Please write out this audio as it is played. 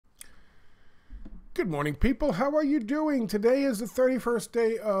Good morning, people. How are you doing? Today is the 31st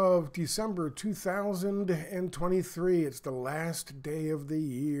day of December 2023. It's the last day of the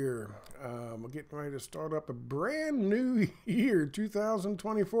year. We're getting ready to start up a brand new year,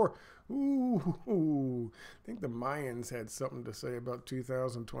 2024. Ooh, I think the Mayans had something to say about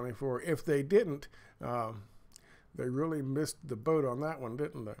 2024. If they didn't, they really missed the boat on that one,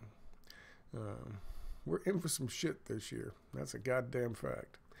 didn't they? We're in for some shit this year. That's a goddamn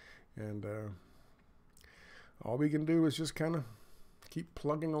fact. And all we can do is just kind of keep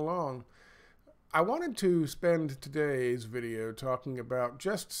plugging along. I wanted to spend today's video talking about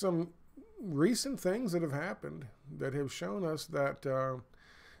just some recent things that have happened that have shown us that,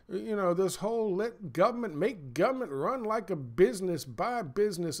 this whole let government make government run like a business, by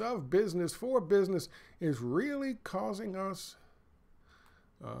business, of business, for business is really causing us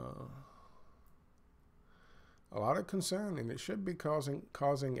a lot of concern, and it should be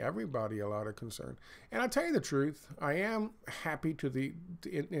causing everybody a lot of concern. And I tell you the truth, I am happy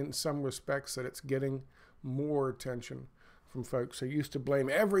in some respects that it's getting more attention from folks who used to blame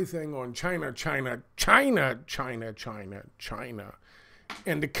everything on China,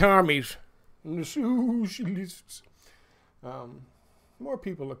 and the commies and the socialists. More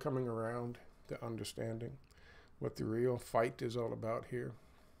people are coming around to understanding what the real fight is all about here.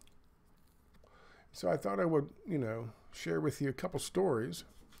 So I thought I would, share with you a couple stories.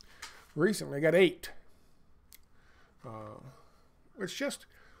 Recently, I got 8. It's just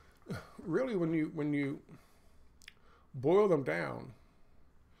really when you boil them down,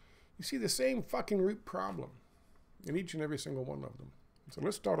 you see the same fucking root problem in each and every single one of them. So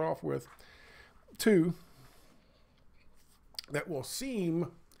let's start off with 2 that will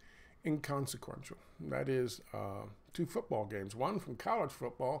seem inconsequential. That is 2 football games, one from college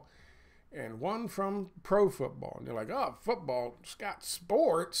football and one from pro football. And you're like, oh, football, Scott,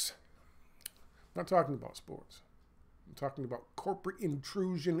 sports. I'm not talking about sports. I'm talking about corporate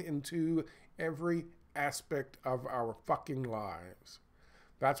intrusion into every aspect of our fucking lives.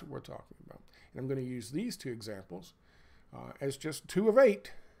 That's what we're talking about. And I'm going to use these 2 examples as just 2 of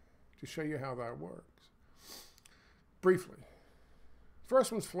 8 to show you how that works. Briefly,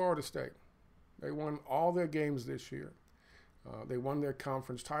 first one's Florida State. They won all their games this year. They won their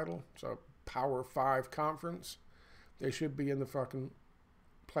conference title. It's a Power 5 conference. They should be in the fucking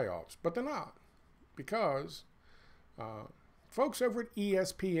playoffs. But they're not. Because folks over at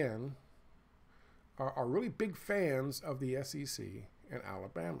ESPN are really big fans of the SEC and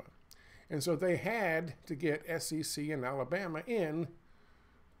Alabama. And so they had to get SEC and Alabama in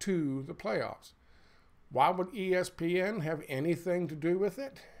to the playoffs. Why would ESPN have anything to do with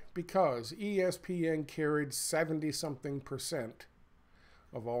it? Because ESPN carried 70-something%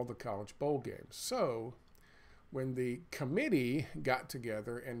 of all the college bowl games. So when the committee got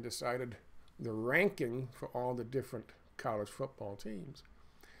together and decided the ranking for all the different college football teams,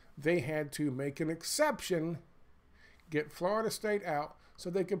 they had to make an exception, get Florida State out so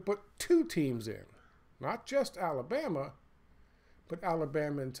they could put 2 teams in. Not just Alabama, but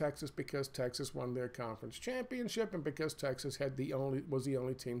Alabama and Texas, because Texas won their conference championship and because Texas was the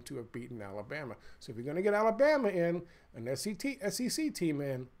only team to have beaten Alabama. So if you're going to get Alabama in, an SEC team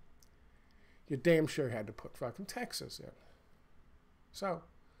in, you damn sure had to put fucking Texas in. So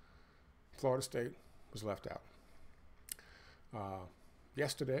Florida State was left out.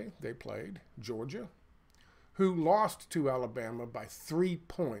 Yesterday they played Georgia, who lost to Alabama by 3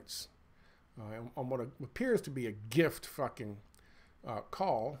 points on what appears to be a gift fucking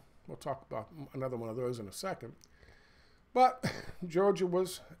call. We'll talk about another one of those in a second. But Georgia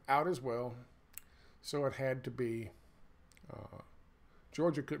was out as well, so it had to be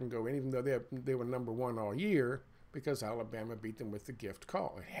Georgia couldn't go in, even though they were number 1 all year, because Alabama beat them with the gift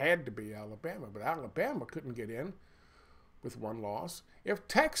call. It had to be Alabama, but Alabama couldn't get in with 1 loss if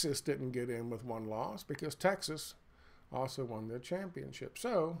Texas didn't get in with 1 loss, because Texas also won their championship.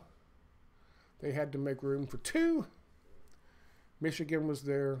 So they had to make room for 2. Michigan was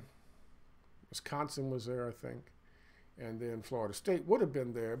there. Wisconsin was there, I think. And then Florida State would have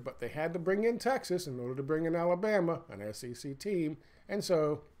been there, but they had to bring in Texas in order to bring in Alabama, an SEC team. And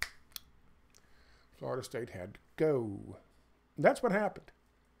so Florida State had to go. And that's what happened.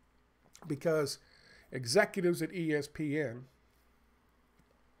 Because executives at ESPN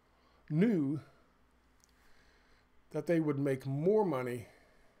knew that they would make more money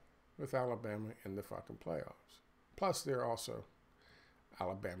with Alabama in the fucking playoffs. Plus, they're also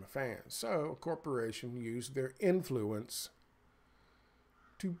Alabama fans. So a corporation used their influence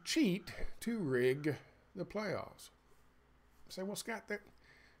to cheat, to rig the playoffs. Say, well, Scott,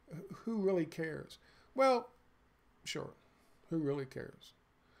 who really cares? Well, sure, who really cares?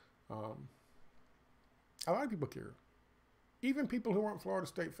 A lot of people cared. Even people who weren't Florida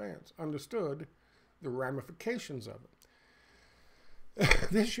State fans understood the ramifications of it.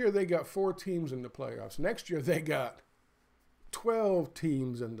 This year they got 4 teams in the playoffs. Next year they got 12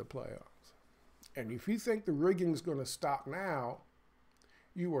 teams in the playoffs. And if you think the rigging is going to stop now,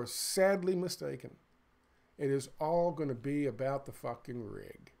 you are sadly mistaken. It is all going to be about the fucking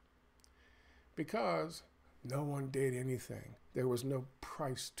rig. Because no one did anything. There was no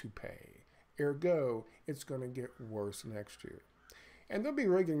price to pay. Ergo, it's going to get worse next year. And they'll be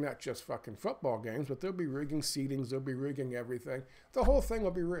rigging not just fucking football games, but they'll be rigging seedings, they'll be rigging everything. The whole thing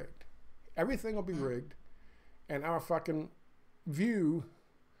will be rigged. Everything will be rigged. And our fucking view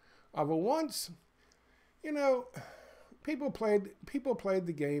of a once, you know, people played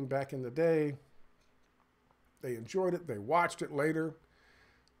the game back in the day. They enjoyed it. They watched it later.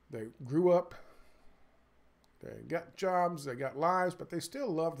 They grew up. They got jobs. They got lives, but they still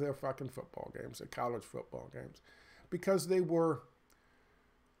loved their fucking football games, their college football games, because they were,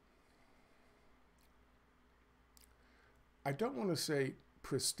 I don't want to say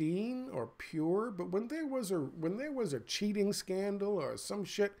pristine or pure, but when there was a cheating scandal or some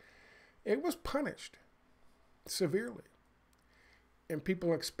shit, it was punished severely. And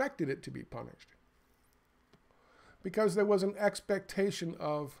people expected it to be punished. Because there was an expectation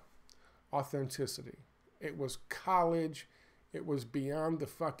of authenticity. It was college. It was beyond the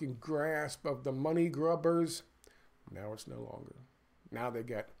fucking grasp of the money grubbers. Now it's no longer. Now they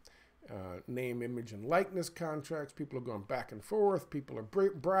got name, image, and likeness contracts. People are going back and forth. People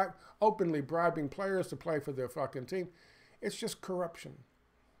are openly bribing players to play for their fucking team. It's just corruption.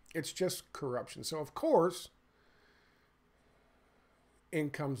 It's just corruption. So, of course, in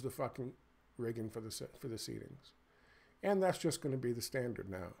comes the fucking rigging for the seedings. And that's just going to be the standard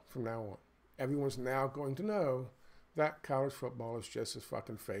now, from now on. Everyone's now going to know that college football is just as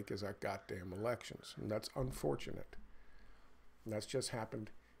fucking fake as our goddamn elections. And that's unfortunate. And that's just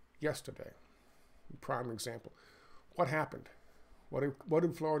happened yesterday. Prime example. What happened? What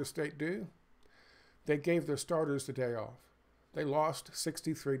did Florida State do? They gave their starters the day off. They lost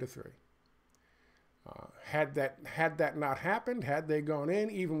 63-3. Had that not happened, had they gone in,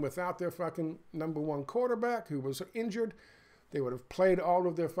 even without their fucking #1 quarterback who was injured, they would have played all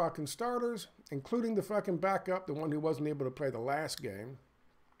of their fucking starters, including the fucking backup, the one who wasn't able to play the last game,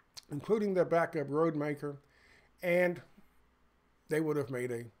 including their backup roadmaker, and they would have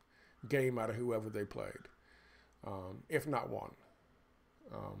made a game out of whoever they played, if not won.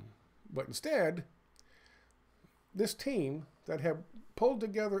 But instead, this team that had pulled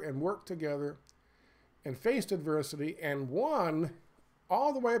together and worked together and faced adversity and won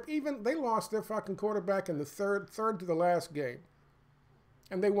all the way up. Even they lost their fucking quarterback in the third to the last game.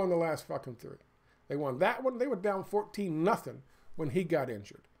 And they won the last fucking 3. They won that one. They were down 14-0 when he got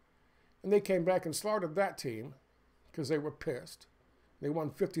injured. And they came back and slaughtered that team because they were pissed. They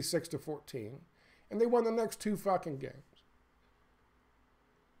won 56-14. And they won the next 2 fucking games.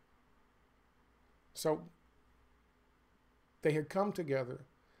 So they had come together.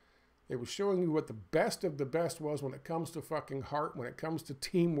 They were showing you what the best of the best was when it comes to fucking heart, when it comes to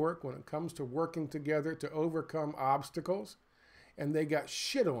teamwork, when it comes to working together to overcome obstacles. And they got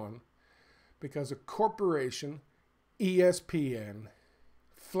shit on because a corporation, ESPN,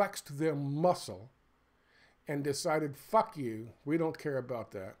 flexed their muscle and decided, fuck you, we don't care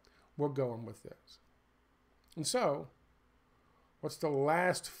about that. We're going with this. And so, what's the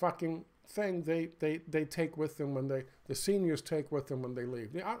last fucking thing they take with them when the seniors take with them when they leave?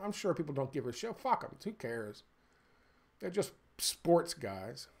 I'm sure people don't give a shit. Fuck them. Who cares? They're just sports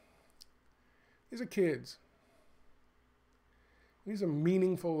guys. These are kids. These are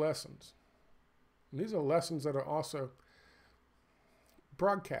meaningful lessons. And these are lessons that are also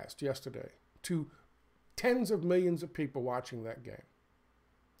broadcast yesterday to tens of millions of people watching that game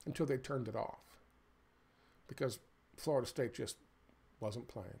until they turned it off because Florida State just wasn't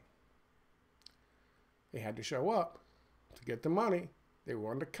playing. They had to show up to get the money. They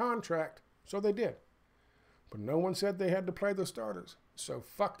were under contract, so they did. But no one said they had to play the starters. So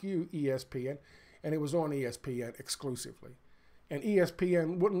fuck you, ESPN. And it was on ESPN exclusively. And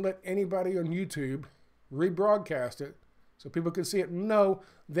ESPN wouldn't let anybody on YouTube rebroadcast it so people could see it. No,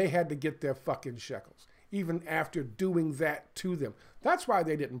 they had to get their fucking shekels, even after doing that to them. That's why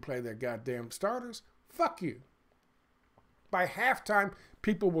they didn't play their goddamn starters. Fuck you. By halftime,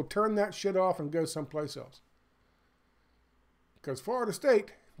 people will turn that shit off and go someplace else. Because Florida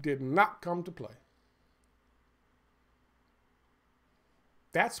State did not come to play.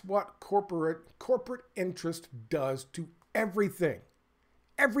 That's what corporate interest does to everything.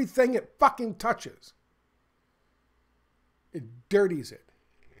 Everything it fucking touches. It dirties it.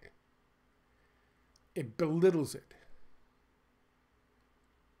 It belittles it.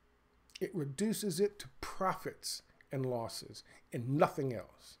 It reduces it to profits and losses and nothing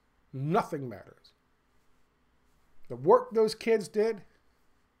else. Nothing matters. The work those kids did,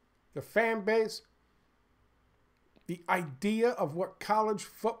 the fan base, the idea of what college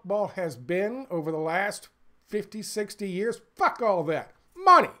football has been over the last 50, 60 years, fuck all that.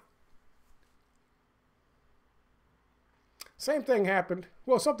 Money. Same thing happened.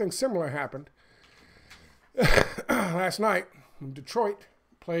 Well, something similar happened last night when Detroit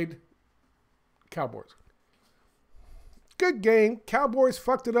played Cowboys. Good game. Cowboys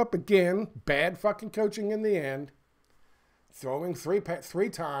fucked it up again. Bad fucking coaching in the end. Throwing three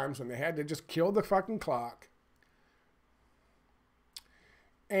times when they had to just kill the fucking clock.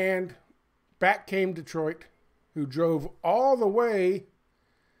 And back came Detroit, who drove all the way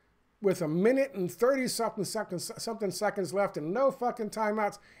with 1 minute and 30-something seconds left and no fucking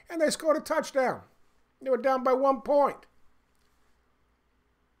timeouts, and they scored a touchdown. They were down by 1 point.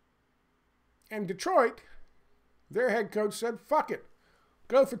 And Detroit, their head coach said, fuck it.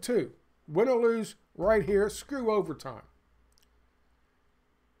 Go for 2. Win or lose right here. Screw overtime.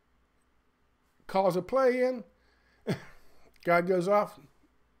 Calls a play in. Guy goes off.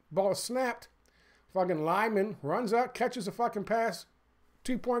 Ball snapped. Fucking lineman runs out, catches a fucking pass.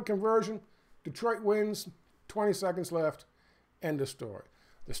 2-point conversion. Detroit wins. 20 seconds left. End of story.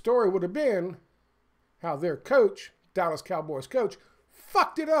 The story would have been how their coach, Dallas Cowboys coach,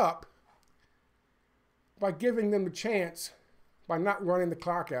 fucked it up by giving them the chance, by not running the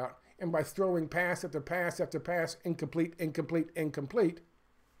clock out, and by throwing pass after pass after pass, incomplete,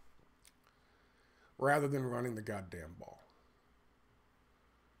 rather than running the goddamn ball.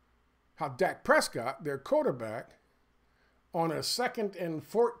 How Dak Prescott, their quarterback, on a 2nd and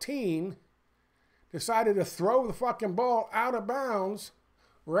 14, decided to throw the fucking ball out of bounds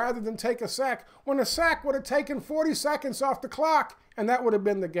rather than take a sack, when a sack would have taken 40 seconds off the clock, and that would have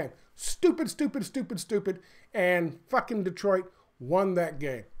been the game. Stupid, and fucking Detroit won that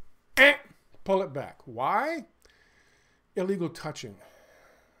game. Pull it back. Why? Illegal touching.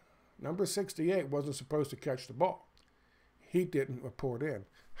 Number 68 wasn't supposed to catch the ball. He didn't report in.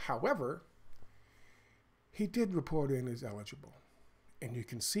 However, he did report in as eligible. And you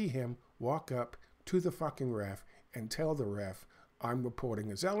can see him walk up to the fucking ref and tell the ref, I'm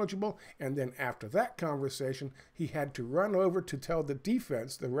reporting as eligible. And then after that conversation, he had to run over to tell the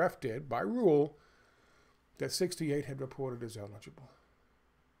defense, the ref did, by rule, that 68 had reported as eligible.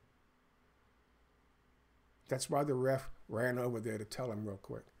 That's why the ref ran over there to tell him real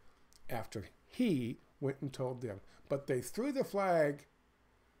quick, after he went and told them. But they threw the flag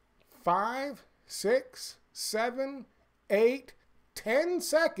 5, 6, 7, 8, 10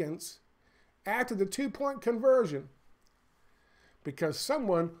 seconds after the 2-point conversion because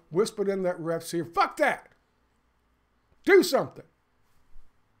someone whispered in that ref's ear, fuck that! Do something!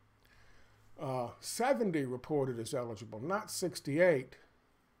 70 reported as eligible, not 68.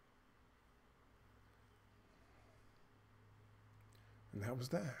 And that was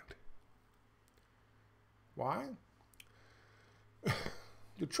that. Why?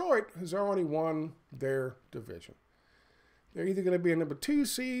 Detroit has already won their division. They're either going to be a number 2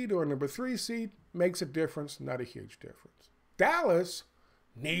 seed or a number 3 seed. Makes a difference, not a huge difference. Dallas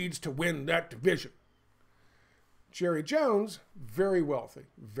needs to win that division. Jerry Jones, very wealthy.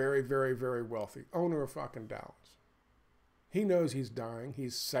 Very, very, very wealthy. Owner of fucking Dallas. He knows he's dying.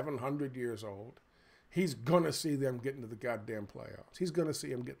 He's 700 years old. He's going to see them get into the goddamn playoffs. He's going to see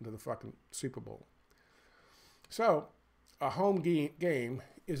them get into the fucking Super Bowl. So, a home game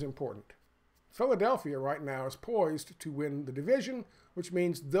is important. Philadelphia right now is poised to win the division, which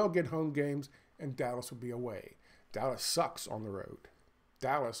means they'll get home games and Dallas will be away. Dallas sucks on the road.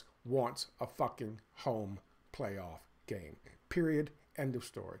 Dallas wants a fucking home playoff game. Period. End of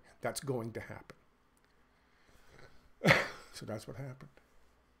story. That's going to happen. So that's what happened.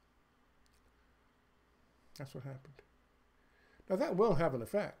 That's what happened. Now that will have an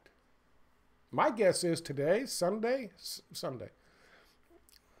effect. My guess is today, Sunday.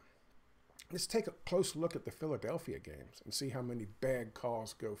 Let's take a close look at the Philadelphia games and see how many bad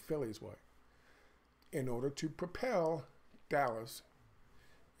calls go Philly's way in order to propel Dallas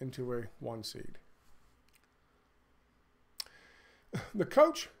into a 1 seed. The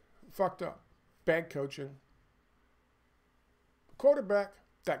coach fucked up. Bad coaching. Quarterback,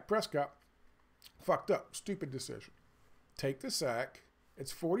 Dak Prescott, fucked up. Stupid decision. Take the sack.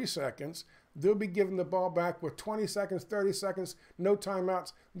 It's 40 seconds. They'll be giving the ball back with 20 seconds, 30 seconds, no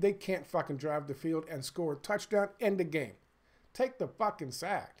timeouts. They can't fucking drive the field and score a touchdown. End the game. Take the fucking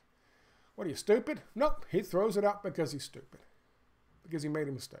sack. What are you, stupid? Nope. He throws it out because he's stupid. Because he made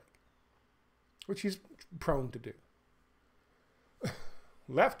a mistake. which he's prone to do.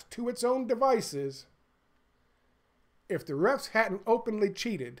 Left to its own devices, if the refs hadn't openly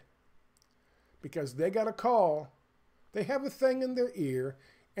cheated, because they got a call, they have a thing in their ear,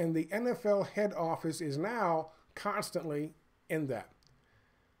 and the NFL head office is now constantly in that.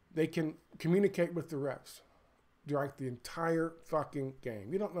 They can communicate with the refs during the entire fucking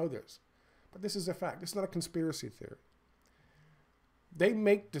game. You don't know this, but this is a fact. It's not a conspiracy theory. They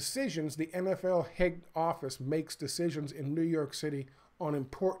make decisions, the NFL head office makes decisions in New York City on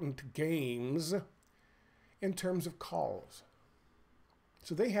important games in terms of calls.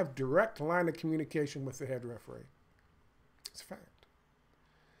 So they have direct line of communication with the head referee. It's a fact.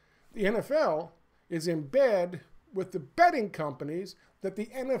 The NFL is in bed with the betting companies that the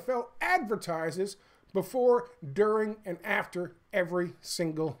NFL advertises before, during, and after every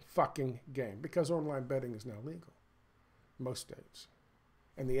single fucking game, because online betting is now legal in most states.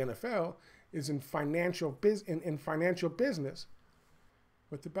 And the NFL is in financial business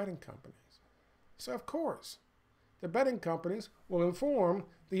with the betting companies. So of course, the betting companies will inform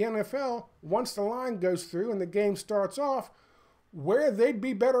the NFL once the line goes through and the game starts off where they'd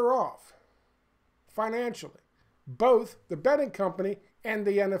be better off financially. Both the betting company and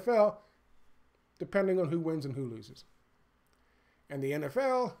the NFL, depending on who wins and who loses. And the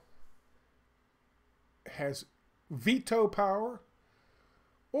NFL has veto power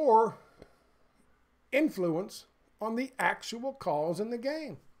or influence on the actual calls in the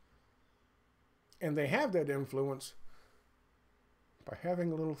game. And they have that influence by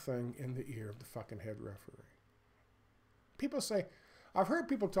having a little thing in the ear of the fucking head referee. People say, I've heard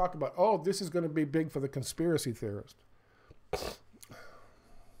people talk about, oh, this is going to be big for the conspiracy theorist.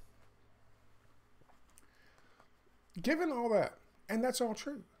 Given all that, and that's all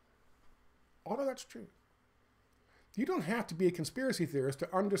true. All of that's true. You don't have to be a conspiracy theorist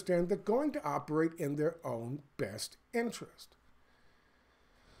to understand they're going to operate in their own best interest.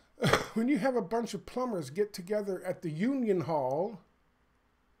 When you have a bunch of plumbers get together at the union hall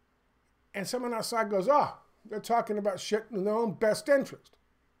and someone outside goes, oh, they're talking about shit in their own best interest.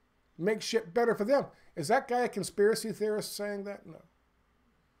 Make shit better for them. Is that guy a conspiracy theorist saying that? No.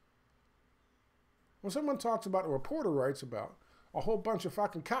 When someone talks about, a reporter writes about, a whole bunch of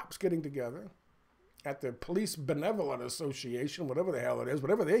fucking cops getting together at the Police Benevolent Association, whatever the hell it is,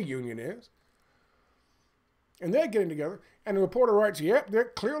 whatever their union is, and they're getting together, and the reporter writes, yep, they're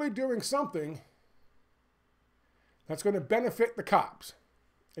clearly doing something that's going to benefit the cops.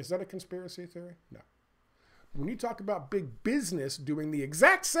 Is that a conspiracy theory? No. When you talk about big business doing the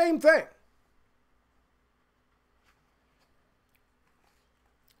exact same thing,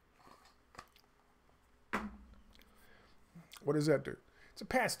 what does that do? It's a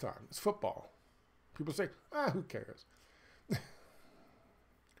pastime. It's football. People say, who cares?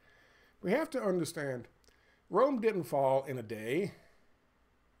 We have to understand, Rome didn't fall in a day.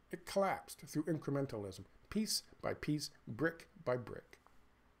 It collapsed through incrementalism, piece by piece, brick by brick.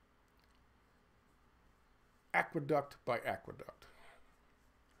 Aqueduct by aqueduct.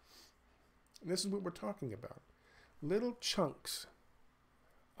 And this is what we're talking about. Little chunks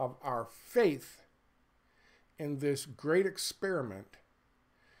of our faith in this great experiment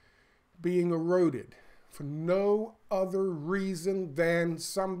being eroded for no other reason than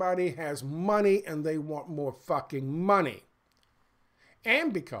somebody has money and they want more fucking money.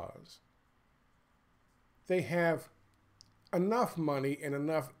 And because they have enough money and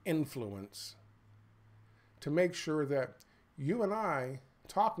enough influence to make sure that you and I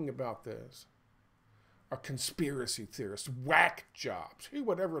talking about this are conspiracy theorists, whack jobs. Who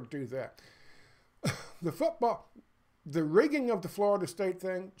would ever do that? The rigging of the Florida State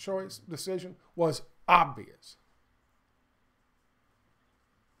decision was obvious.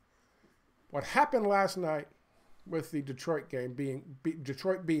 What happened last night with the Detroit game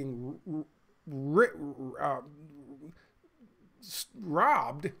Detroit being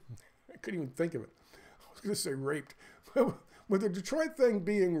robbed, I couldn't even think of it. I was going to say raped. With the Detroit thing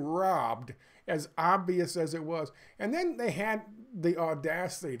being robbed, as obvious as it was, and then they had the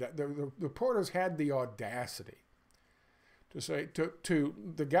audacity, the reporters had the audacity to say to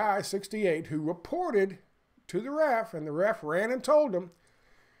the guy, 68, who reported to the ref, and the ref ran and told him,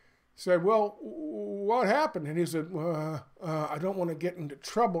 said, well, what happened? And he said, I don't want to get into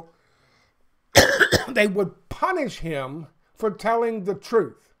trouble. They would punish him for telling the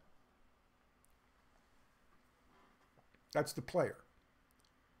truth. That's the player.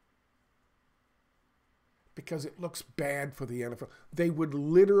 Because it looks bad for the NFL. They would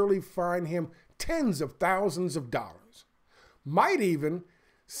literally fine him tens of thousands of dollars. Might even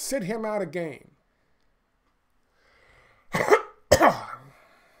sit him out a game.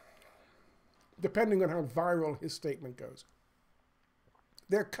 depending on how viral his statement goes.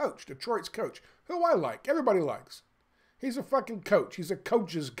 Their coach, Detroit's coach, who I like, everybody likes. He's a fucking coach. He's a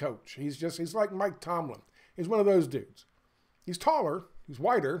coach's coach. He's like Mike Tomlin. He's one of those dudes. He's taller, he's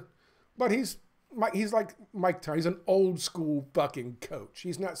whiter, but he's like Mike Tomlin. He's an old school fucking coach.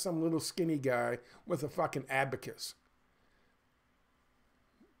 He's not some little skinny guy with a fucking abacus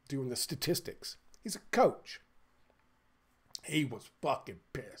doing the statistics. He's a coach. He was fucking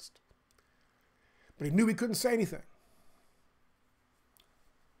pissed. But he knew he couldn't say anything.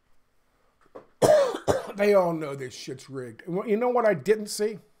 They all know this shit's rigged. And you know what I didn't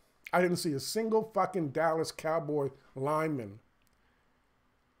see? I didn't see a single fucking Dallas Cowboy lineman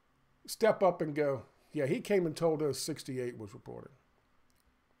step up and go, yeah, he came and told us 68 was reported.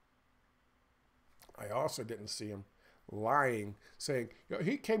 I also didn't see him lying, saying,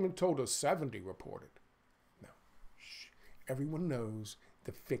 he came and told us 70 reported. No. Shh. Everyone knows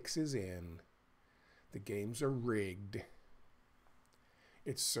the fix is in. The games are rigged.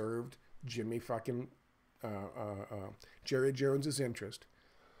 It served Jimmy fucking Jerry Jones's interest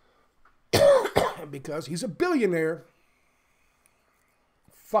because he's a billionaire.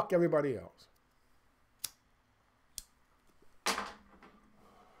 Fuck everybody else.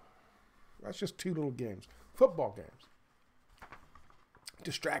 That's just two little games. Football games.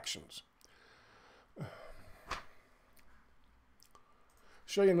 Distractions.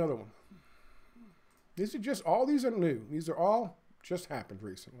 Show you another one. These are new. These are all just happened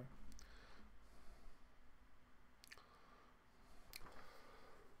recently.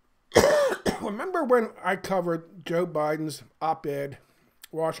 Remember when I covered Joe Biden's op-ed,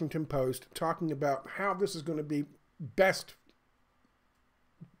 Washington Post, talking about how this is going to be best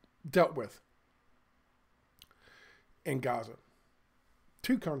dealt with in Gaza?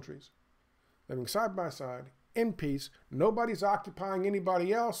 Two countries living side by side in peace. Nobody's occupying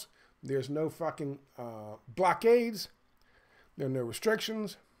anybody else. There's no fucking blockades. There are no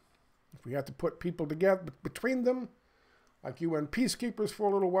restrictions. If we have to put people together between them, like UN peacekeepers for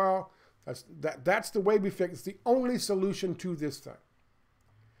a little while, that's the way we fix it. It's the only solution to this thing.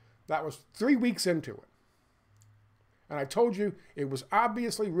 That was 3 weeks into it. And I told you it was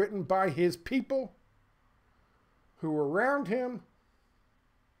obviously written by his people who were around him,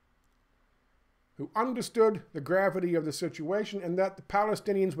 who understood the gravity of the situation, and that the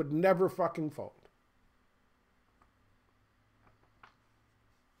Palestinians would never fucking fold.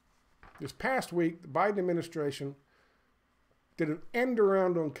 This past week, the Biden administration did an end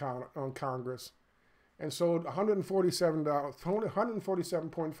around on Congress and sold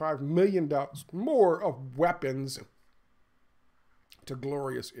 $147.5 million more of weapons to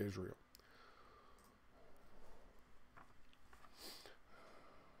glorious Israel.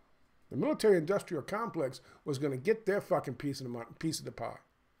 The military-industrial complex was going to get their fucking piece of the pie.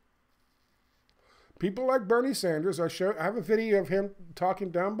 People like Bernie Sanders, I have a video of him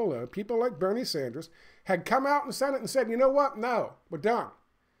talking down below. People like Bernie Sanders had come out in the Senate and said, you know what? No, we're done.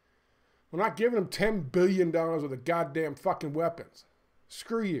 We're not giving them $10 billion worth of goddamn fucking weapons.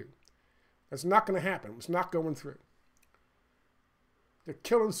 Screw you. That's not going to happen. It's not going through. They're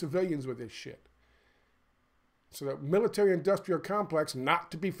killing civilians with this shit. So the military-industrial complex,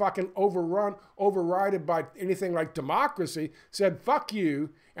 not to be fucking overridden by anything like democracy, said, fuck you,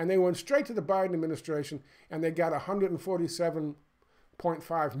 and they went straight to the Biden administration, and they got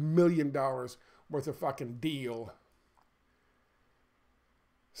 $147.5 million worth of fucking deal.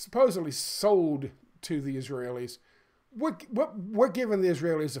 Supposedly sold to the Israelis. We're giving the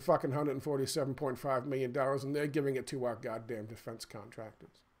Israelis the fucking $147.5 million, and they're giving it to our goddamn defense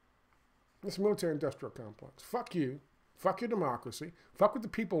contractors. This military-industrial complex. Fuck you. Fuck your democracy. Fuck what the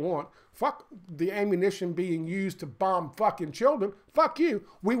people want. Fuck the ammunition being used to bomb fucking children. Fuck you.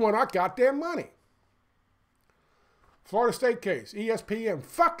 We want our goddamn money. Florida State case. ESPN.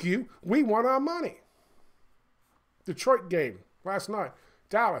 Fuck you. We want our money. Detroit game last night.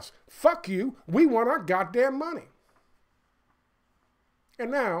 Dallas. Fuck you. We want our goddamn money.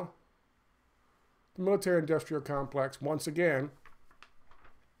 And now, the military-industrial complex, once again,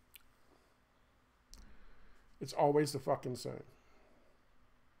 it's always the fucking same.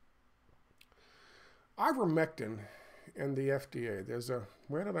 Ivermectin and the FDA.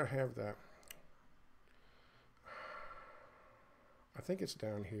 Where did I have that? I think it's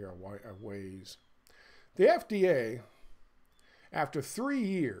down here a ways. The FDA, after 3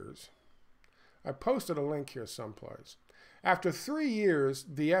 years, I posted a link here someplace. After 3 years,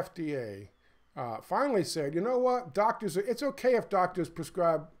 the FDA finally said, you know what, doctors, it's okay if doctors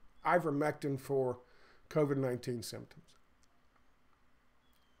prescribe ivermectin for COVID-19 symptoms.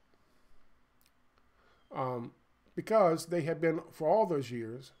 Because they had been, for all those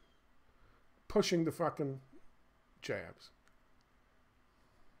years, pushing the fucking jabs.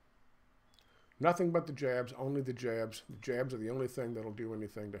 Nothing but the jabs, only the jabs. The jabs are the only thing that'll do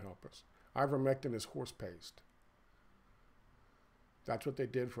anything to help us. Ivermectin is horse paste. That's what they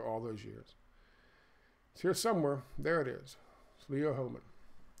did for all those years. It's here somewhere. There it is. It's Leo Hohmann.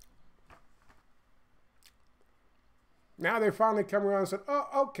 Now they finally come around and said, oh,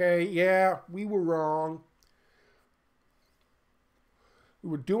 okay, yeah, we were wrong. We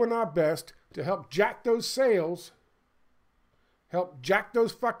were doing our best to help jack those sales. Help jack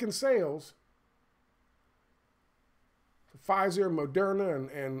those fucking sales. Pfizer, Moderna,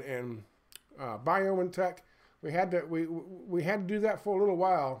 and BioNTech. We had to do that for a little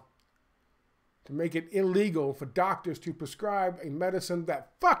while to make it illegal for doctors to prescribe a medicine that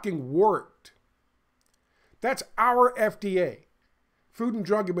fucking worked. That's our FDA, Food and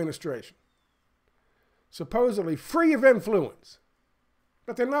Drug Administration. Supposedly free of influence.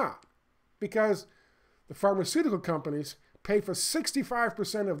 But they're not, because the pharmaceutical companies pay for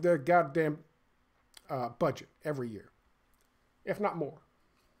 65% of their goddamn budget every year, if not more.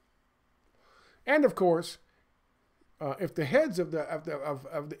 And of course, if the heads of the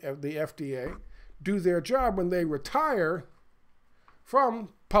FDA do their job when they retire from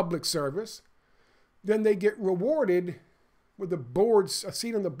public service, then they get rewarded with a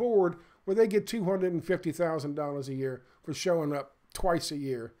seat on the board where they get $250,000 a year for showing up twice a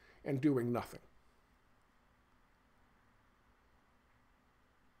year and doing nothing.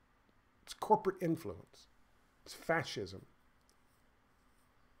 It's corporate influence. It's fascism.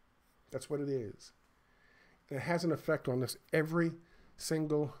 That's what it is. And it has an effect on us every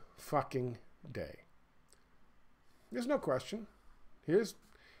single fucking day. There's no question.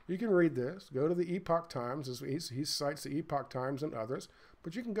 You can read this. Go to the Epoch Times. He cites the Epoch Times and others.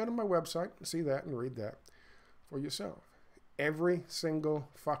 But you can go to my website and see that and read that for yourself. Every single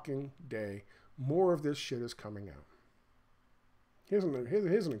fucking day, more of this shit is coming out. Here's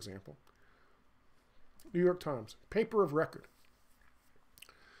an example. New York Times, paper of record.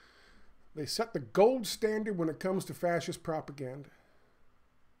 They set the gold standard when it comes to fascist propaganda.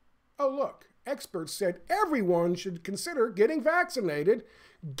 Oh, look, experts said everyone should consider getting vaccinated.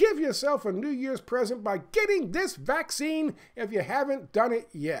 Give yourself a New Year's present by getting this vaccine if you haven't done it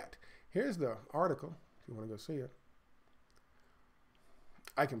yet. Here's the article, if you want to go see it.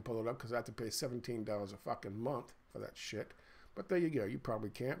 I can pull it up because I have to pay $17 a fucking month for that shit. But there you go. You probably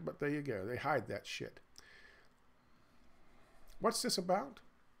can't, but there you go. They hide that shit. What's this about?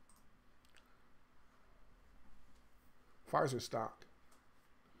 Pfizer stock.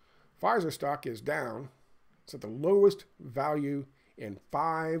 Pfizer stock is down. It's at the lowest value in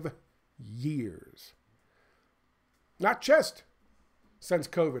 5 years. Not just since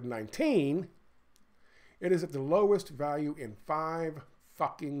COVID-19. It is at the lowest value in 5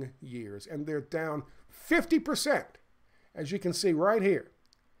 fucking years. And they're down 50%. As you can see right here.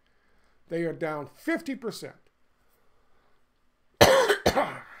 They are down 50%.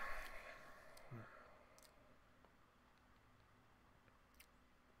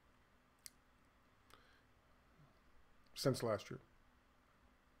 Since last year.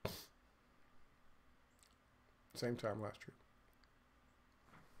 Same time last year.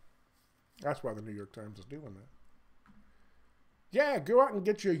 That's why the New York Times is doing that. Yeah, go out and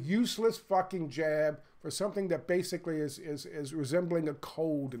get your useless fucking jab for something that basically is resembling a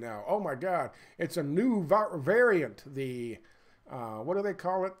cold now. Oh my God, it's a new variant. The, what do they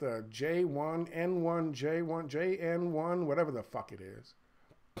call it? The J1N1, JN1, whatever the fuck it is.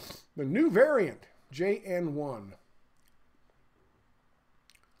 The new variant, JN1.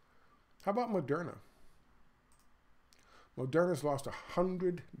 How about Moderna? Moderna's lost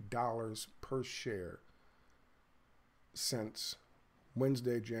 $100 per share since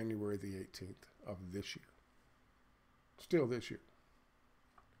Wednesday, January the 18th of this year. Still this year.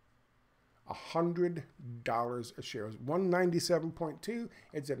 $100 a share. It was $197.2.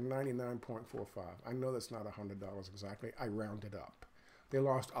 It's at $99.45. I know that's not $100 exactly. I rounded up. They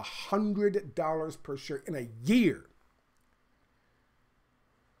lost $100 per share in a year.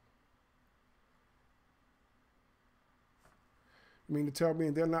 You mean to tell me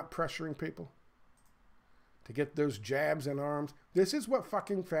they're not pressuring people to get those jabs and arms? This is what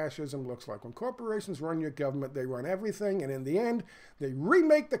fucking fascism looks like. When corporations run your government, they run everything, and in the end, they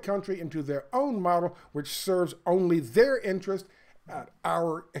remake the country into their own model, which serves only their interest at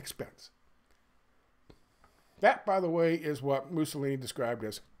our expense. That, by the way, is what Mussolini described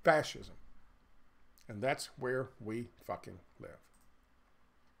as fascism. And that's where we fucking live.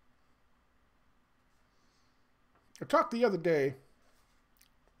 I talked the other day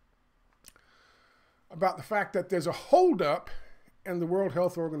about the fact that there's a holdup in the World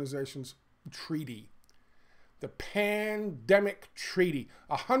Health Organization's treaty. The pandemic treaty.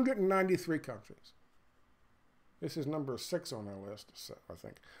 193 countries. This is number 6 on our list, I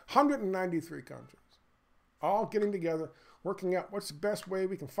think. 193 countries. All getting together, working out what's the best way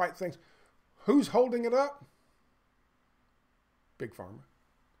we can fight things. Who's holding it up? Big Pharma.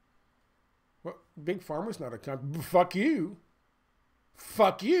 Well, Big Pharma's not a country. Fuck you.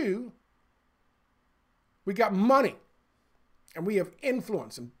 Fuck you. We got money. And we have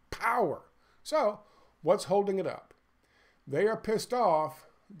influence and power. So, what's holding it up? They are pissed off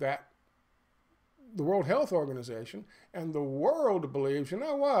that the World Health Organization and the world believes, you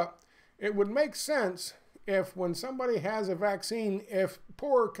know what? It would make sense if when somebody has a vaccine, if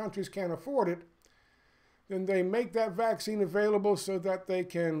poorer countries can't afford it, then they make that vaccine available so that they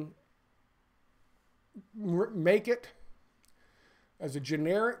can make it as a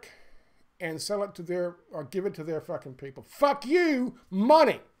generic and sell it to their, or give it to their fucking people. Fuck you,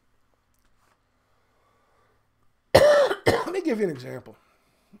 money. Let me give you an example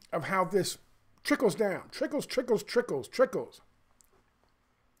of how this trickles down. Trickles, trickles, trickles, trickles.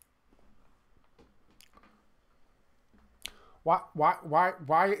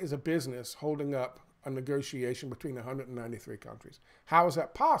 Why is a business holding up a negotiation between 193 countries? How is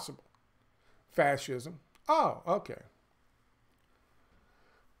that possible? Fascism. Oh, okay.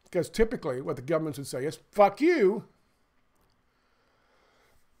 Because typically what the governments would say is, fuck you.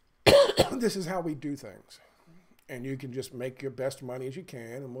 This is how we do things. And you can just make your best money as you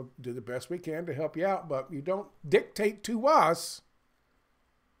can, and we'll do the best we can to help you out, but you don't dictate to us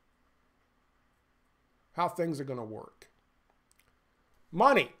how things are going to work.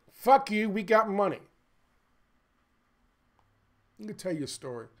 Money. Fuck you, we got money. I'm going to tell you a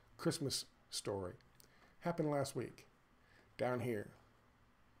story, Christmas story. Happened last week down here.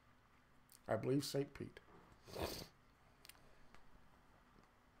 I believe St. Pete.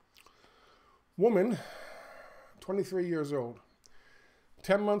 Woman, 23 years old,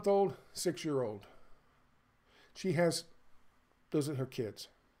 10-month-old, 6-year-old. She has, those are her kids.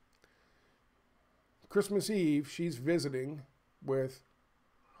 Christmas Eve, she's visiting with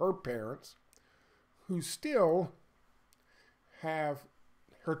her parents, who still have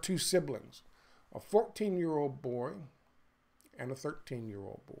her 2 siblings, a 14-year-old boy and a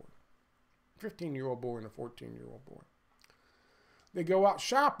 13-year-old boy. 15-year-old boy and a 14-year-old boy. They go out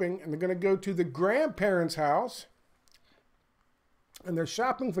shopping, and they're going to go to the grandparents' house, and they're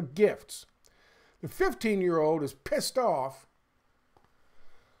shopping for gifts. The 15-year-old is pissed off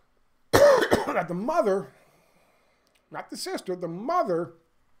that the mother, not the sister, the mother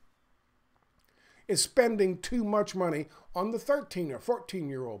is spending too much money on the 13 or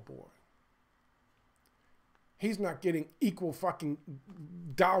 14-year-old boy. He's not getting equal fucking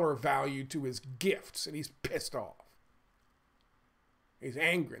dollar value to his gifts, and he's pissed off. He's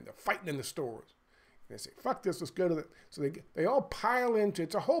angry, and they're fighting in the stores. And they say, fuck this, let's go to the... So they all pile into,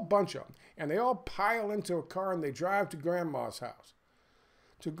 it's a whole bunch of them, and they all pile into a car, and they drive to grandma's house.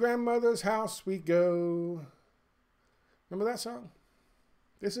 To grandmother's house we go. Remember that song?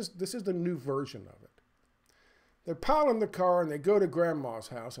 This is the new version of it. They pile in the car, and they go to grandma's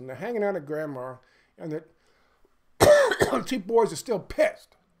house, and they're hanging out at grandma, and the 2 boys are still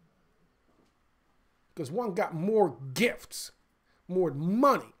pissed. Because one got more gifts, more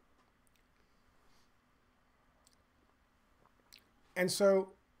money. And so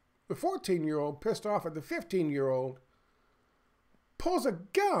the 14-year-old, pissed off at the 15-year-old, pulls a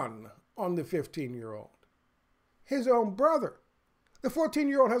gun on the 15-year-old. His own brother. The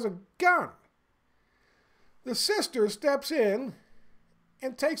 14-year-old has a gun. The sister steps in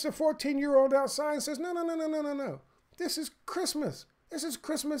and takes the 14-year-old outside and says, no, no, no, no, no, no, no. This is Christmas. This is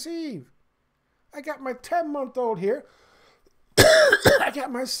Christmas Eve. I got my 10-month-old here. I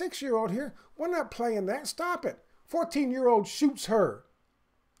got my 6-year-old here. We're not playing that. Stop it. 14-year-old shoots her.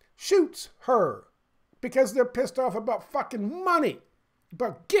 Shoots her. Because they're pissed off about fucking money.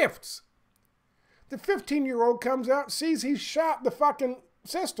 About gifts. The 15-year-old comes out, sees he shot the fucking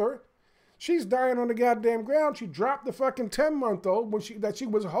sister. She's dying on the goddamn ground. She dropped the fucking 10-month-old that she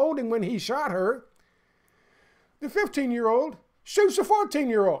was holding when he shot her. The 15-year-old shoots the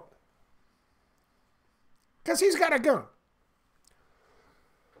 14-year-old. Because he's got a gun.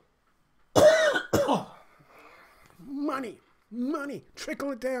 Money. Money.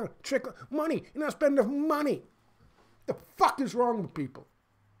 Trickle it down. Trickle. Money. You're not spending enough money. The fuck is wrong with people?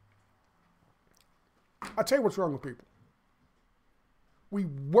 I'll tell you what's wrong with people. We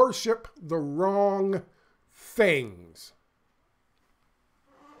worship the wrong things.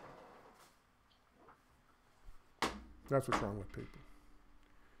 That's what's wrong with people.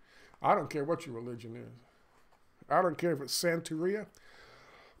 I don't care what your religion is. I don't care if it's Santeria.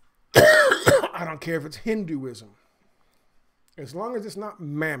 I don't care if it's Hinduism. As long as it's not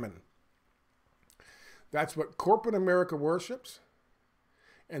Mammon. That's what corporate America worships.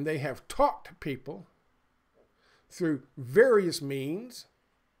 And they have taught people through various means,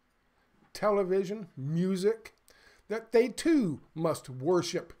 television, music, that they too must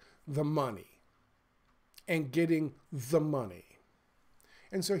worship the money and getting the money.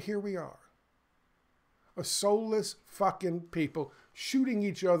 And so here we are, a soulless fucking people shooting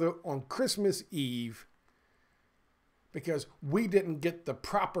each other on Christmas Eve because we didn't get the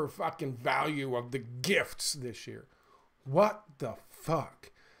proper fucking value of the gifts this year. What the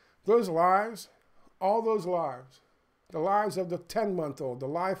fuck? Those lives, all those lives, the lives of the 10-month-old, the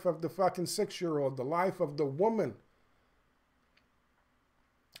life of the fucking 6-year-old, the life of the woman,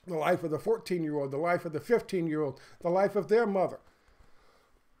 the life of the 14-year-old, the life of the 15-year-old, the life of their mother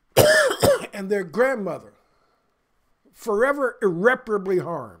and their grandmother, forever irreparably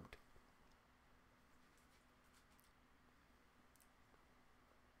harmed.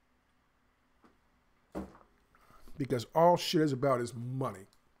 Because all shit is about is money.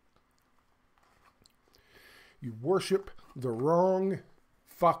 You worship the wrong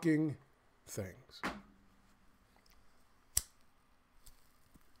fucking things.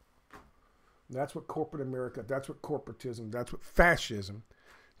 That's what corporate America, that's what corporatism, that's what fascism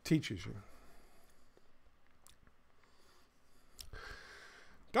teaches you.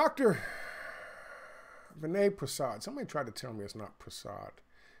 Dr. Vinay Prasad, somebody tried to tell me it's not Prasad.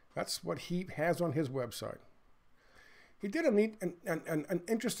 That's what he has on his website. He did an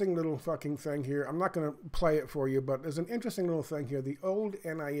interesting little fucking thing here. I'm not going to play it for you, but there's an interesting little thing here. The old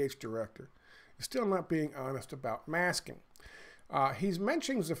NIH director is still not being honest about masking. He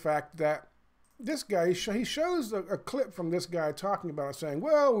mentions the fact that this guy, he shows a clip from this guy talking about it, saying,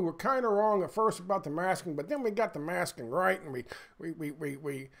 well, we were kind of wrong at first about the masking, but then we got the masking right, and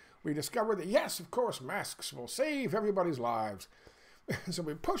we discovered that, yes, of course, masks will save everybody's lives. So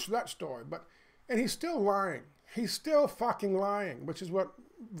we pushed that story, and he's still lying. He's still fucking lying, which is what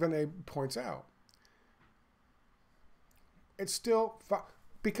Vinay points out. It's still,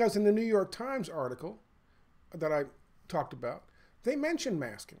 because in the New York Times article that I talked about, they mentioned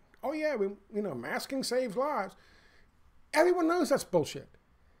masking. Oh yeah, masking saves lives. Everyone knows that's bullshit.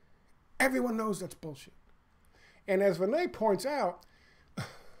 Everyone knows that's bullshit. And as Vinay points out,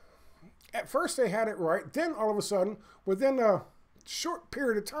 at first they had it right. Then all of a sudden, within a short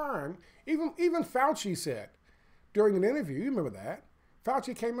period of time, even Fauci said during an interview, you remember that,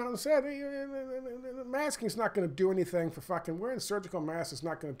 Fauci came out and said, hey, masking is not going to do anything for fucking, wearing surgical masks is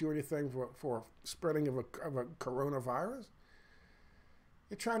not going to do anything for spreading of a coronavirus.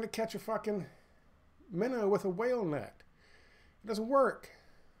 You're trying to catch a fucking minnow with a whale net. It doesn't work.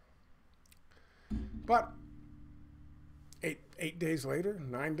 But 8 days later,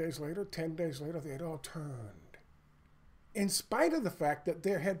 9 days later, 10 days later, they had all turned. In spite of the fact that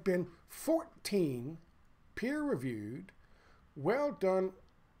there had been 14 peer-reviewed, well-done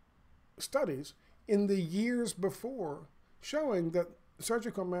studies in the years before showing that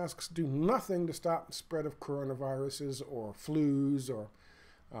surgical masks do nothing to stop the spread of coronaviruses or flus or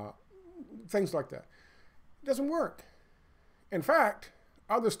things like that. It doesn't work. In fact,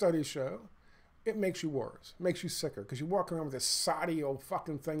 other studies show it makes you worse, makes you sicker, because you walk around with this soddy old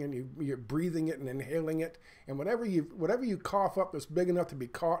fucking thing and you're breathing it and inhaling it, and whatever you cough up that's big enough to be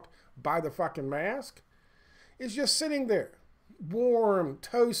caught by the fucking mask is just sitting there, warm,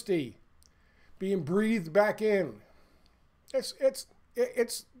 toasty, being breathed back in. It's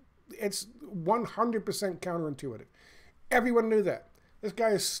 100% counterintuitive. Everyone knew that. This guy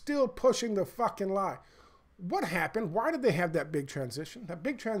is still pushing the fucking lie. What happened? Why did they have that big transition? That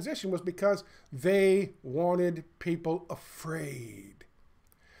big transition was because they wanted people afraid.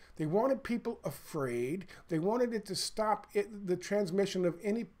 They wanted people afraid. They wanted it to stop the transmission of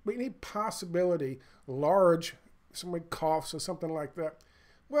any possibility, large, somebody coughs or something like that.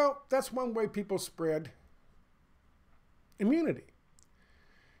 Well, that's one way people spread immunity.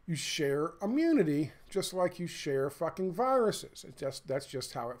 You share immunity just like you share fucking viruses. That's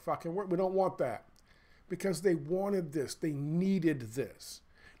just how it fucking works. We don't want that. Because they wanted this. They needed this.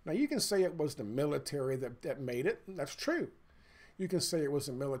 Now, you can say it was the military that made it. That's true. You can say it was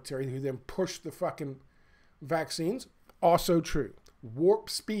the military who then pushed the fucking vaccines. Also true. Warp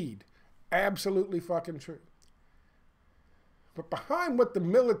speed. Absolutely fucking true. But behind what the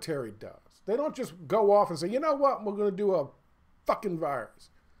military does, they don't just go off and say, you know what, we're going to do a fucking virus.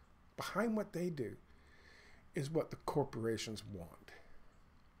 Behind what they do is what the corporations want.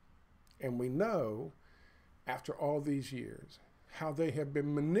 And we know, after all these years, how they have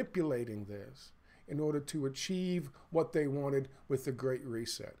been manipulating this in order to achieve what they wanted with the Great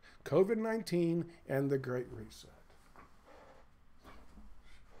Reset. COVID-19 and the Great Reset.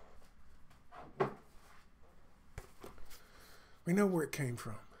 We know where it came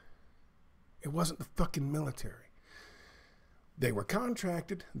from. It wasn't the fucking military. They were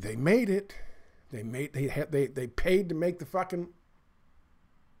contracted. They made it. They paid to make the fucking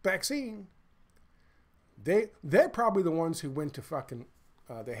vaccine. They're probably the ones who went to fucking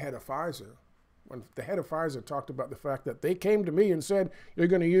the head of Pfizer. When the head of Pfizer talked about the fact that they came to me and said, you're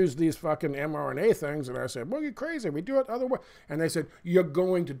going to use these fucking mRNA things. And I said, well, you're crazy. We do it other way. And they said, you're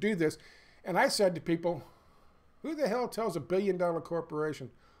going to do this. And I said to people, who the hell tells $1 billion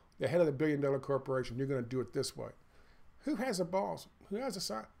corporation, the head of the $1 billion corporation, you're going to do it this way? Who has the balls? Who has the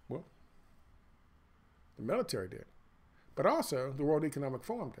side? Well, the military did. But also, the World Economic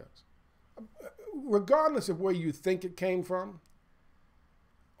Forum does. Regardless of where you think it came from,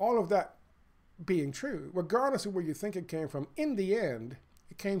 all of that being true, regardless of where you think it came from, in the end,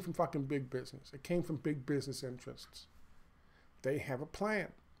 it came from fucking big business. It came from big business interests. They have a plan.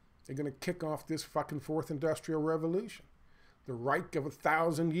 They're going to kick off this fucking fourth industrial revolution. The Reich of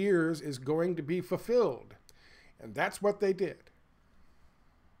 1,000 years is going to be fulfilled. And that's what they did.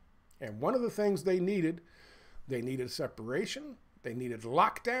 And one of the things they needed separation, they needed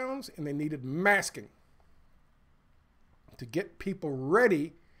lockdowns, and they needed masking to get people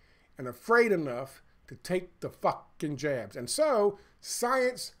ready and afraid enough to take the fucking jabs. And so,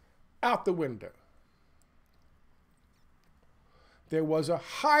 science out the window. There was a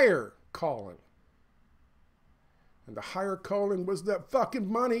higher calling. And the higher calling was that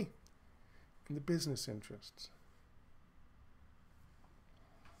fucking money and the business interests.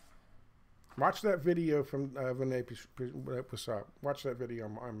 Watch that video from Vinay Prasad. Watch that video,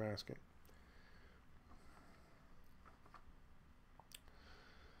 I'm asking.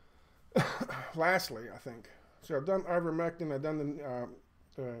 Lastly, I think. So I've done ivermectin. I've done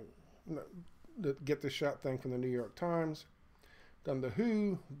the Get the Shot thing from the New York Times. Done the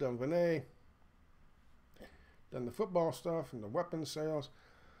WHO. Done Vinay. Done the football stuff and the weapons sales.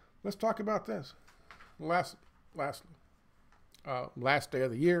 Let's talk about this. Last day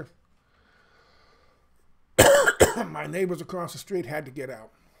of the year. My neighbors across the street had to get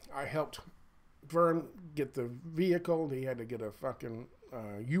out. I helped Vern get the vehicle. He had to get a fucking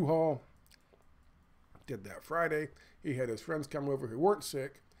U-Haul. Did that Friday. He had his friends come over who weren't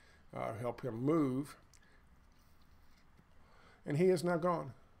sick, help him move. And he is now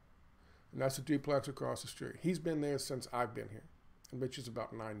gone. And that's a duplex across the street. He's been there since I've been here, which is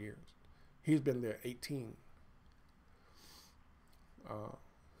about 9 years. He's been there 18.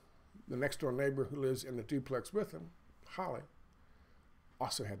 The next door neighbor who lives in the duplex with him, Holly,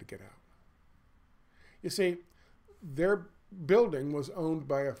 also had to get out. You see, their building was owned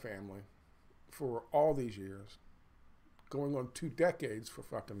by a family for all these years, going on 2 decades for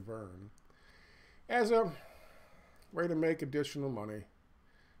fucking Vern, as a way to make additional money,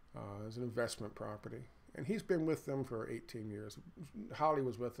 as an investment property. And he's been with them for 18 years. Holly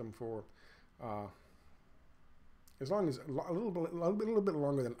was with them for as long as a little bit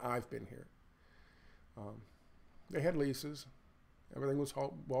longer than I've been here. They had leases. Everything was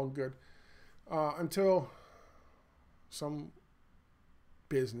well and good until some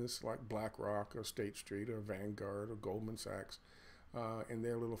business like BlackRock or State Street or Vanguard or Goldman Sachs and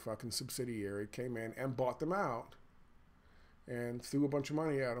their little fucking subsidiary came in and bought them out and threw a bunch of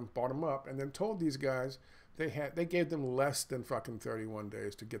money at them, bought them up, and then told these guys they gave them less than fucking 31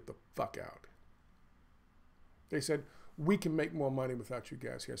 days to get the fuck out. They said, we can make more money without you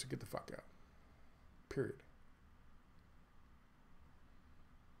guys here, so get the fuck out. Period.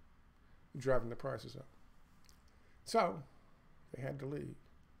 Driving the prices up. So, they had to leave.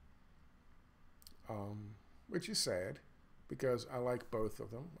 Which is sad, because I like both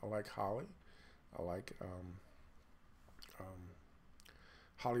of them. I like Holly. I like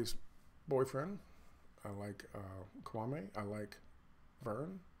Holly's boyfriend. I like Kwame. I like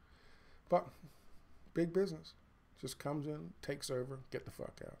Vern. But big business just comes in, takes over, get the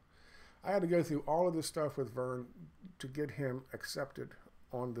fuck out. I had to go through all of this stuff with Vern to get him accepted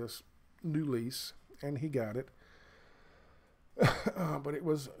on this new lease, and he got it. But it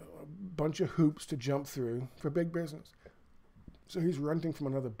was a bunch of hoops to jump through for big business. So he's renting from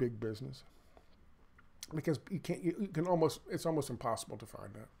another big business because it's almost impossible to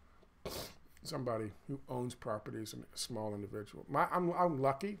find out somebody who owns properties and a small individual. I'm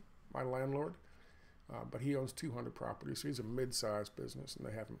lucky, my landlord, but he owns 200 properties. So he's a mid-sized business, and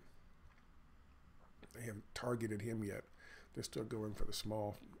they haven't targeted him yet. They're still going for the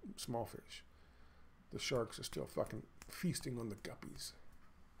small fish. The sharks are still fucking feasting on the guppies.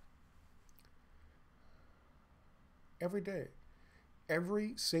 Every day.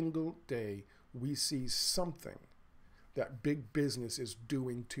 Every single day we see something that big business is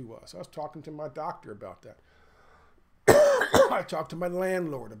doing to us. I was talking to my doctor about that. I talked to my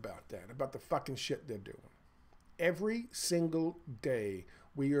landlord about that, about the fucking shit they're doing. Every single day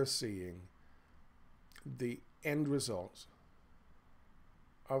we are seeing the end results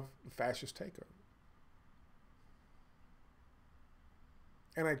of fascist takeover.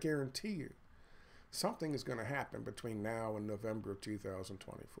 And I guarantee you, something is going to happen between now and November of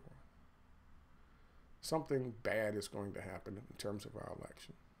 2024. Something bad is going to happen in terms of our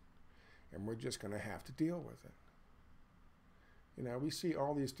election. And we're just going to have to deal with it. You know, we see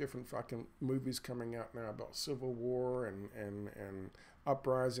all these different fucking movies coming out now about civil war and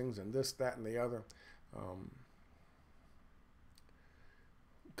uprisings and this, that, and the other. A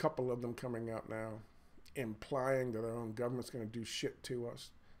couple of them coming out now, implying that our own government's going to do shit to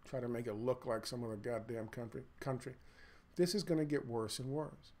us, try to make it look like some other goddamn country. This is going to get worse and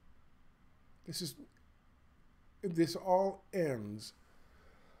worse. This all ends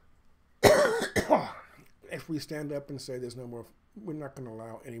if we stand up and say there's no more, we're not going to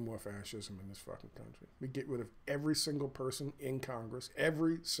allow any more fascism in this fucking country. We get rid of every single person in Congress,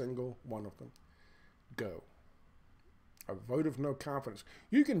 every single one of them. Go. A vote of no confidence.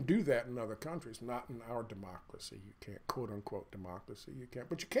 You can do that in other countries, not in our democracy. You can't, quote unquote, democracy. You can't,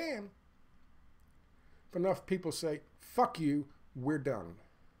 but you can. If enough people say, fuck you, we're done.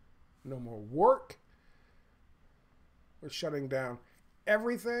 No more work. We're shutting down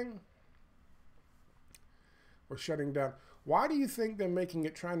everything. We're shutting down. Why do you think they're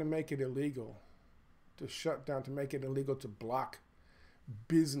trying to make it illegal to shut down, to make it illegal to block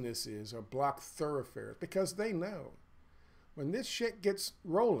businesses or block thoroughfares? Because they know when this shit gets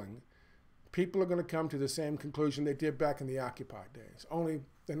rolling, people are going to come to the same conclusion they did back in the Occupy days. Only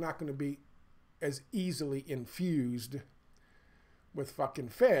they're not going to be as easily infused with fucking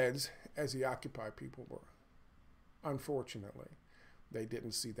feds as the Occupy people were. Unfortunately, they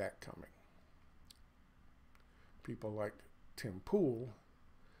didn't see that coming. People like Tim Pool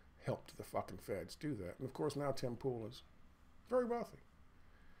helped the fucking feds do that. And of course now Tim Pool is very wealthy.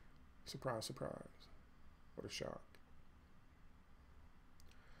 Surprise, surprise. What a shock.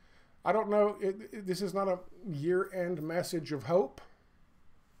 I don't know, this is not a year-end message of hope.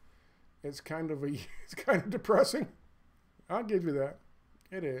 It's kind of depressing. I'll give you that.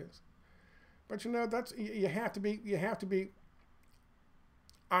 It is. But you know, you have to be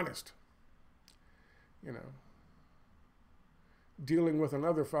honest. You know, dealing with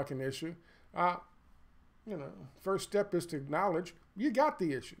another fucking issue. You know, first step is to acknowledge you got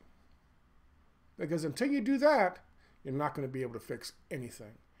the issue. Because until you do that, you're not going to be able to fix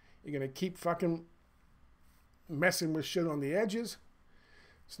anything. You're going to keep fucking messing with shit on the edges.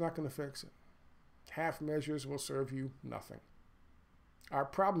 It's not going to fix it. Half measures will serve you nothing. Our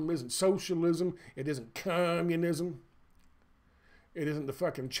problem isn't socialism. It isn't communism. It isn't the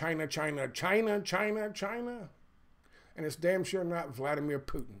fucking China. And it's damn sure not Vladimir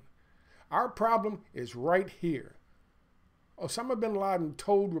Putin. Our problem is right here. Osama bin Laden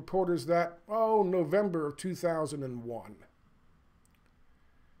told reporters that, November of 2001.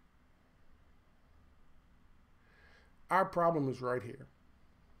 Our problem is right here.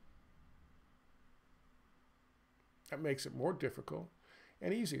 That makes it more difficult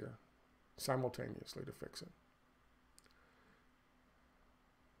and easier simultaneously to fix it.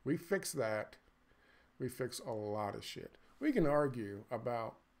 We fix that, we fix a lot of shit. We can argue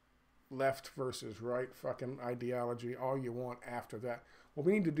about left versus right fucking ideology all you want after that. What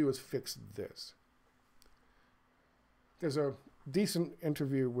we need to do is fix this. There's a decent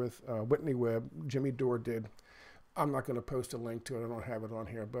interview with Whitney Webb, Jimmy Dore did. I'm not going to post a link to it. I don't have it on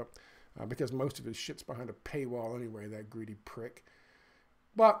here, but because most of his shit's behind a paywall anyway, that greedy prick.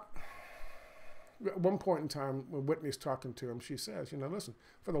 But at one point in time, when Whitney's talking to him, she says, listen,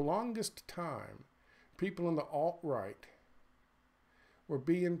 for the longest time, people in the alt-right were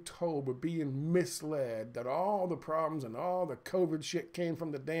being told, were being misled that all the problems and all the COVID shit came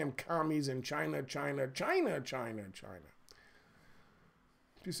from the damn commies in China.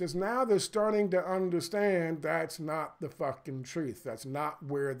 She says, now they're starting to understand that's not the fucking truth. That's not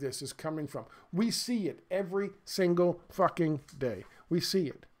where this is coming from. We see it every single fucking day. We see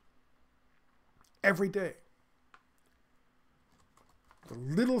it every day. The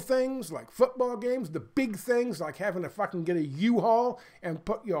little things like football games, the big things like having to fucking get a U-Haul and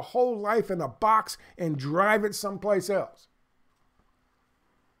put your whole life in a box and drive it someplace else.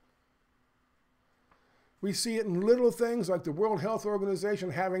 We see it in little things like the World Health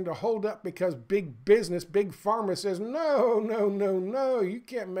Organization having to hold up because big business, big pharma says, no, no, no, no, you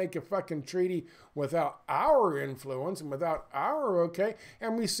can't make a fucking treaty without our influence and without our okay.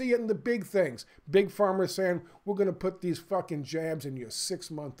 And we see it in the big things. Big pharma saying, we're going to put these fucking jabs in your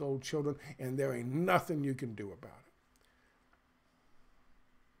 6-month-old children and there ain't nothing you can do about it.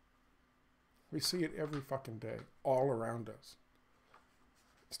 We see it every fucking day, all around us.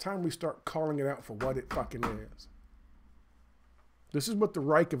 It's time we start calling it out for what it fucking is. This is what the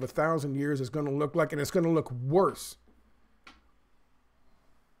Reich of 1,000 years is going to look like, and it's going to look worse.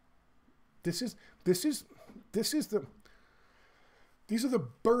 These are the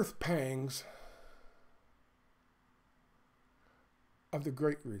birth pangs of the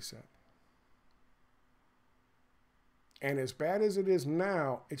Great Reset. And as bad as it is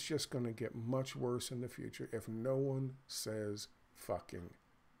now, it's just going to get much worse in the future if no one says fucking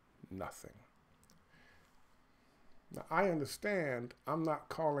nothing. Now, I understand I'm not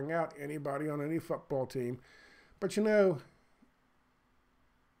calling out anybody on any football team, but you know,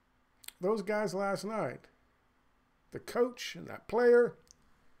 those guys last night, the coach and that player,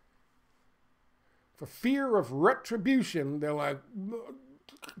 for fear of retribution, they're like,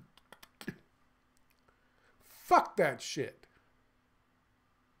 fuck that shit.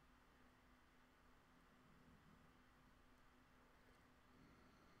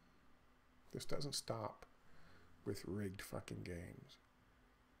 This doesn't stop with rigged fucking games.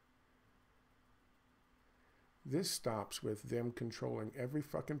 This stops with them controlling every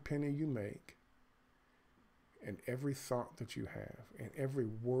fucking penny you make and every thought that you have and every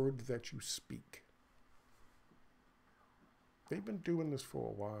word that you speak. They've been doing this for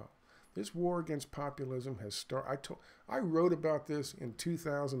a while. This war against populism has started. I wrote about this in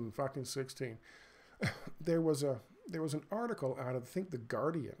 2016. There was an article out of, I think, The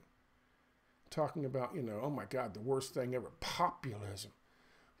Guardian, talking about, you know, oh my God, the worst thing ever, populism.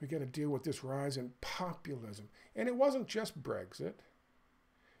 We got to deal with this rise in populism. And it wasn't just Brexit.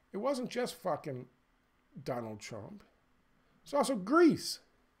 It wasn't just fucking Donald Trump. It's also Greece.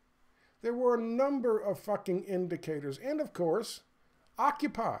 There were a number of fucking indicators. And of course,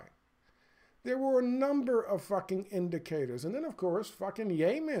 Occupy. There were a number of fucking indicators. And then of course, fucking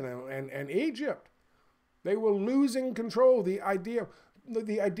Yemen and Egypt. They were losing control. The idea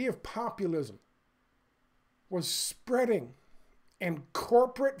of populism was spreading, and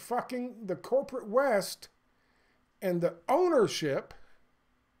the corporate West and the ownership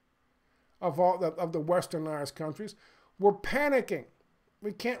of the westernized countries were panicking.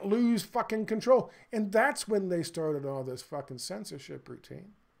 We can't lose fucking control. And that's when they started all this fucking censorship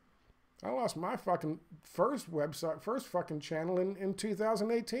routine. I lost my fucking first fucking channel in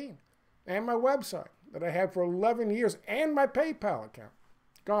 2018. And my website that I had for 11 years and my PayPal account.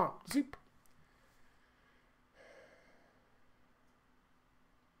 Gone. Zip.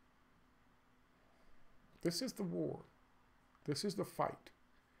 This is the war. This is the fight.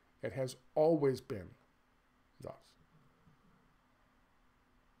 It has always been thus.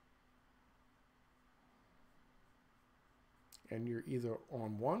 And you're either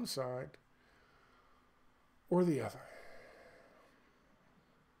on one side or the other.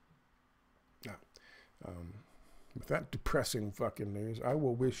 Now, with that depressing fucking news, I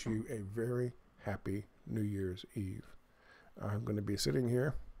will wish you a very happy New Year's Eve. I'm going to be sitting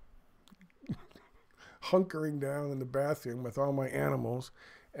here hunkering down in the bathroom with all my animals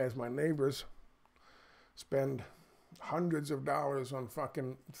as my neighbors spend hundreds of dollars on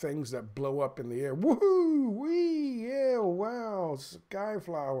fucking things that blow up in the air. Woohoo! Wee! Yeah! Wow! Sky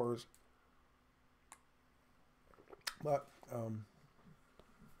flowers. But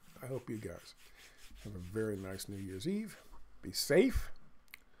I hope you guys have a very nice New Year's Eve. Be safe.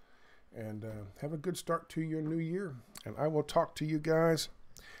 And have a good start to your new year. And I will talk to you guys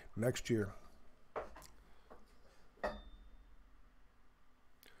next year.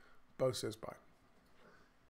 Bo says bye.